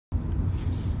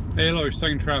Hey, hello, your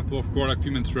second Trav Wolf, Gordock, a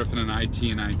few minutes riffing on IT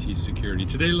and IT security.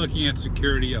 Today looking at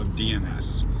security of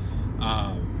DNS.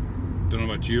 Don't know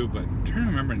about you, but I'm trying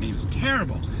to remember the name is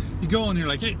terrible. You go and you're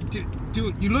like, hey,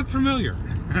 you look familiar.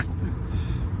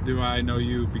 Do I know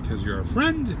you because you're a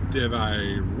friend? Have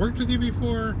I worked with you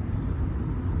before?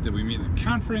 Did we meet in a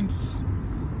conference?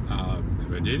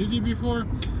 Have I dated you before?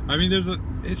 I mean,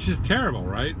 it's just terrible,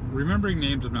 right? Remembering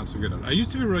names I'm not so good at. I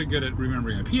used to be really good at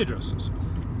remembering IP addresses.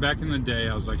 Back in the day,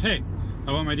 I was like, hey,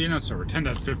 I want my DNS server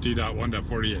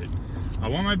 10.50.1.48. I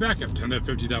want my backup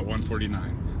 10.50.149.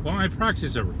 I want my proxy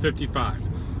server 55.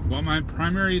 I want my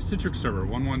primary Citrix server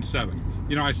 117.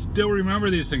 You know, I still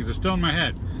remember these things. They're still in my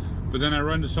head. But then I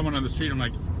run to someone on the street and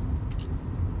I'm like,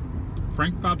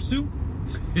 Frank Bob Sue?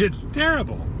 It's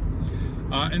terrible.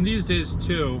 And these days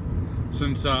too,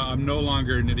 since I'm no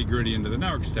longer nitty gritty into the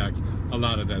network stack, a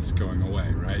lot of that's going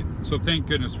away, right? So thank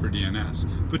goodness for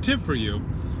DNS. But tip for you,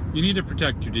 you need to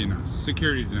protect your DNS,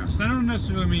 security DNS. I don't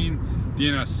necessarily mean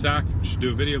DNS sec, should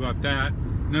do a video about that.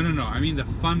 No. I mean the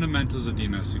fundamentals of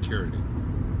DNS security.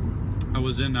 I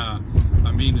was in a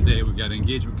meeting today, we got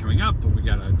engagement coming up, but we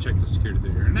gotta check the security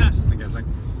of the DNS. And the guy's like,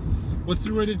 what's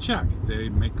the way to check? They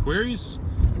make queries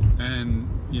and,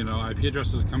 you know, IP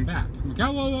addresses come back. I'm like,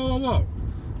 oh, whoa.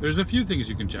 There's a few things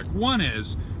you can check. One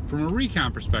is, from a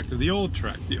recon perspective, the old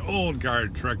trick, the old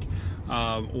guard trick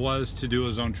was to do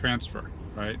a zone transfer,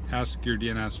 right? Ask your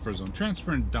DNS for a zone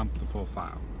transfer and dump the full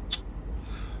file.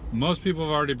 Most people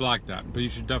have already blocked that, but you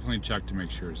should definitely check to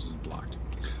make sure this is blocked.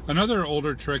 Another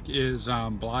older trick is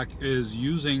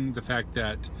using the fact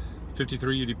that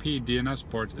 53 UDP DNS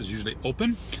port is usually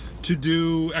open to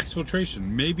do exfiltration.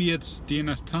 Maybe it's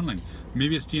DNS tunneling,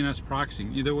 maybe it's DNS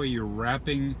proxying. Either way, you're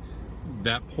wrapping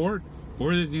that port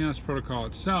or the DNS protocol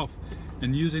itself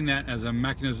and using that as a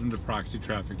mechanism to proxy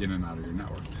traffic in and out of your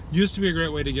network. Used to be a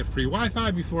great way to get free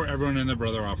Wi-Fi before everyone and their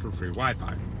brother offered free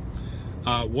Wi-Fi.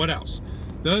 What else?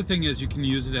 The other thing is you can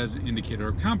use it as an indicator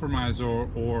of compromise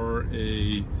or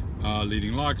a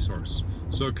leading log source.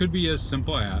 So it could be as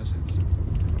simple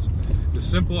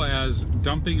as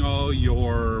dumping all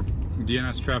your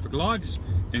DNS traffic logs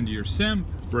into your SIM,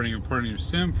 running a report on your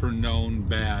SIM for known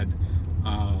bad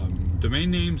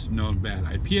domain names, known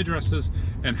bad IP addresses,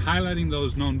 and highlighting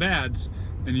those known bads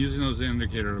and using those as an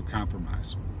indicator of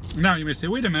compromise. Now you may say,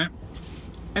 wait a minute,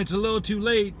 it's a little too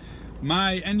late.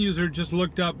 My end user just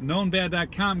looked up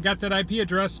knownbad.com, got that IP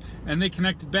address, and they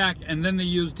connected back, and then they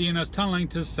used DNS tunneling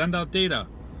to send out data.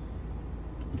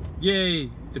 Yay,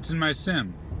 it's in my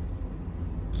SIM.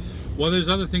 Well, there's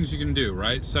other things you can do,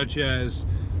 right? Such as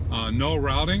no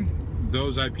routing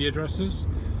those IP addresses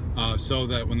so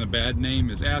that when the bad name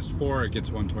is asked for, it gets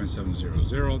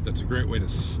 127.0.0. That's a great way to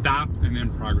stop an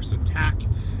in-progress attack.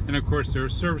 And of course, there are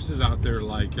services out there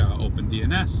like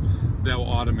OpenDNS that will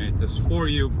automate this for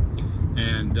you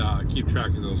and keep track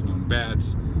of those known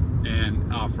bads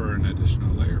and offer an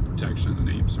additional layer of protection in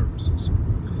the name services.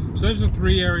 So those are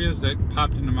three areas that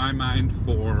popped into my mind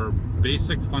for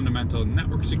basic fundamental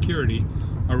network security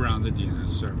around the DNS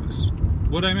service.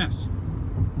 What'd I miss?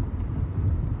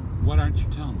 What aren't you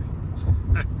telling me?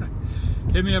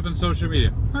 Hit me up on social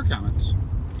media or comments.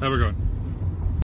 Have a good one.